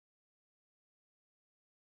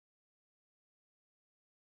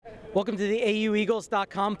Welcome to the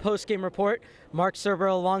AUEagles.com post-game report. Marc Serber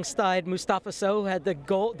alongside Mustapha Sowe had the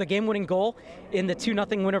game-winning goal in the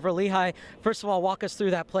 2-0 win over Lehigh. First of all, walk us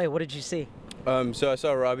through that play. What did you see? So I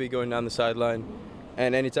saw Robbie going down the sideline,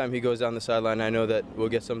 and anytime he goes down the sideline, I know that we'll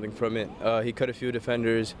get something from it. He cut a few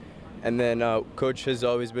defenders, and then Coach has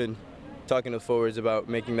always been talking to the forwards about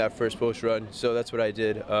making that first post run, so that's what I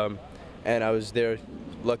did, and I was there,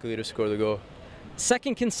 luckily, to score the goal.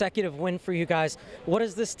 Second consecutive win for you guys. What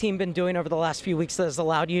has this team been doing over the last few weeks that has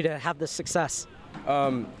allowed you to have this success?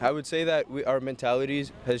 I would say that our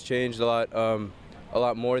mentalities has changed a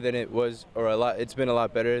lot more than it was, it's been a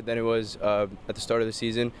lot better than it was at the start of the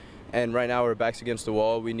season. And right now we're backs against the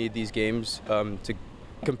wall. We need these games to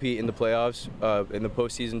compete in the playoffs, in the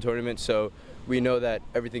postseason tournament. So we know that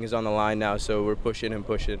everything is on the line now, so we're pushing and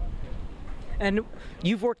pushing. And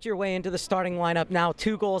you've worked your way into the starting lineup now,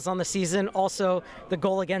 2 goals on the season, also the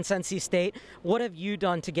goal against NC State. What have you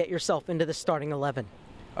done to get yourself into the starting 11?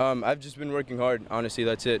 I've just been working hard, honestly,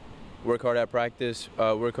 that's it. Work hard at practice,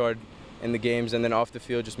 work hard in the games, and then off the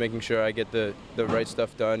field just making sure I get the right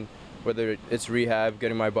stuff done, whether it's rehab,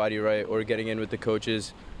 getting my body right, or getting in with the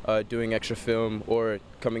coaches, doing extra film, or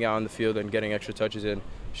coming out on the field and getting extra touches in.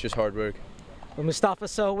 It's just hard work. Well, Mustapha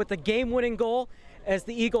Sowe with the game-winning goal as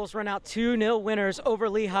the Eagles run out 2-0 winners over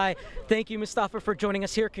Lehigh. Thank you, Mustapha, for joining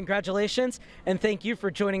us here. Congratulations, and thank you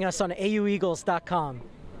for joining us on AUEagles.com.